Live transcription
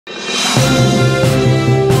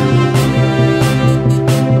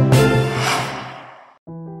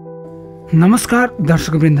नमस्कार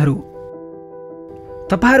दर्शकवृन्दहरू,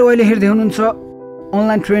 तपाईहरु अहिले हेर्दै हुनुहुन्छ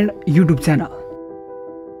अनलाइन ट्रेन्ड युट्युब च्यानल।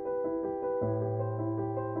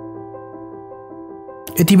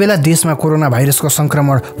 यति बेला देशमा कोरोना भाइरसको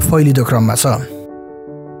संक्रमण फैलिदो क्रममा छ।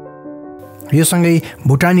 यो सँगै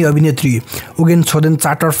भुटानी अभिनेत्री उगेन छोदेन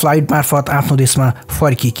चार्टर फ्लाइट मार्फत आफ्नो देशमा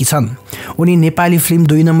फर्किएकी छन्। उनी नेपाली फिल्म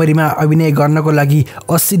 2 नम्बरीमा अभिनय गर्नको लागि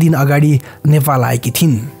 80 दिन अगाडि नेपाल आएकी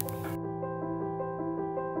थिइन्।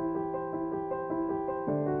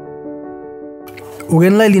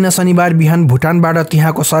 उगेनलाई लिन शनिबार बिहान भुटानबाट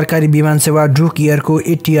त्यहाँको सरकारी विमान सेवा ड्रुक एयरको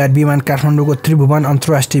ATR विमान काठमाडौँको त्रिभुवन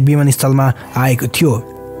अन्तर्राष्ट्रिय विमानस्थलमा आएको थियो।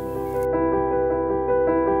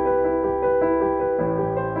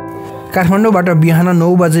 काठमाडौँबाट बिहान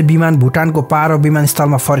 9 बजे विमान भुटानको पारो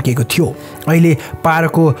विमानस्थलमा फर्केको थियो। अहिले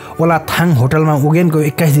पारोको ओलाथाङ होटलमा उगेनको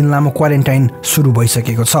 21 दिन लामो क्वारेन्टाइन सुरु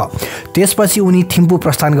भइसकेको छ। त्यसपछि उनी थिम्पू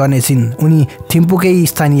प्रस्थान गर्नेछिन्। उनी थिम्पूकै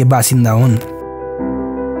स्थानीय बासिन्दा हुन्।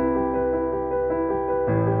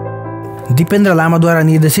 दिपेन्द्र लामाद्वारा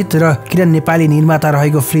निर्देशित र किरण नेपाली निर्माता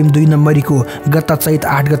रहेको फिल्म 2 नम्बरीको गत चैत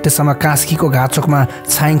 8 गतेसम्म कास्कीको घाटचोकमा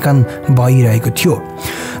छायाङ्कन भइरहेको थियो।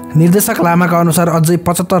 निर्देशक लामाका अनुसार अझै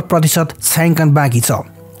 75% छायाङ्कन बाँकी छ।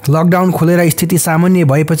 लकडाउन खुलेर स्थिति सामान्य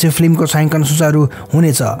भएपछि फिल्मको छायाङ्कन सुचारू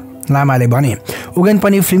हुनेछ, लामाले भने। उगेन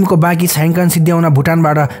पनि फिल्मको बाँकी छायाङ्कन सिद्ध्याउन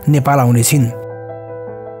भुटानबाट नेपाल आउनेछिन्।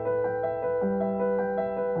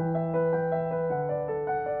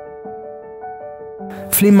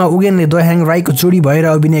 फिल्ममा उगेनले दयाहाङ राईको जोडी भएर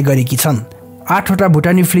अभिनय गरेकी छन्। 8 वटा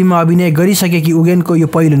भुटानी फिल्ममा अभिनय गरिसकेकी उगेनको यो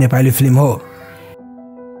पहिलो नेपाली फिल्म हो।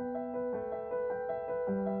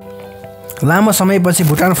 लामो समयपछि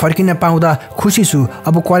भुटान फर्किन पाउँदा खुसी छु।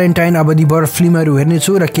 अब क्वारेन्टाइन अवधिभर फिल्महरू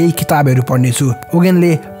हेर्नेछु र केही किताबहरू पढ्नेछु,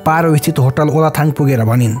 उगेनले पारो स्थित होटल ओलाथाङ पुगेर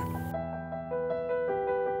भनिन्।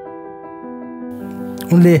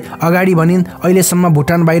 उनले अगाडि भनिन्, अहिलेसम्म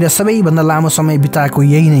भुटान बाहिर सबैभन्दा लामो समय बिताएको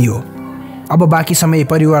यही नै हो। अब बाँकी समय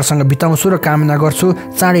परिवारसँग बिताउँछु र कामना गर्छु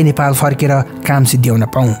चाँडै नेपाल फर्केर काम सिद्ध्याउन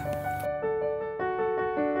पाऊँ।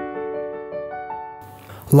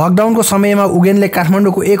 लकडाउनको समयमा उगेनले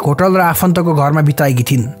काठमाडौँको एक होटल र आफन्तको घरमा बिताएकी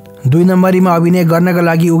थिइन्। 2 नम्बरीमा अभिनय गर्नका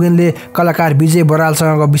लागि उगेनले कलाकार विजय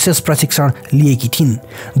बरालसँग विशेष प्रशिक्षण लिएकी थिइन्।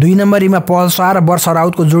 2 नम्बरीमा पहल शाह र वर्ष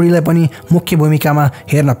राउतको जोडीलाई पनि मुख्य भूमिकामा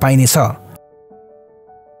हेर्न पाइनेछ।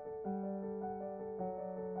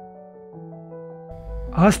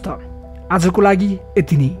 हस्त आजको लागि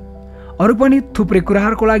यति नै। अरु पनि थुप्रै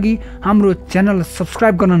कुराहरुको लागि हाम्रो च्यानल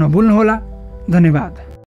सब्स्क्राइब गर्न नभुल्नुहोला। धन्यवाद।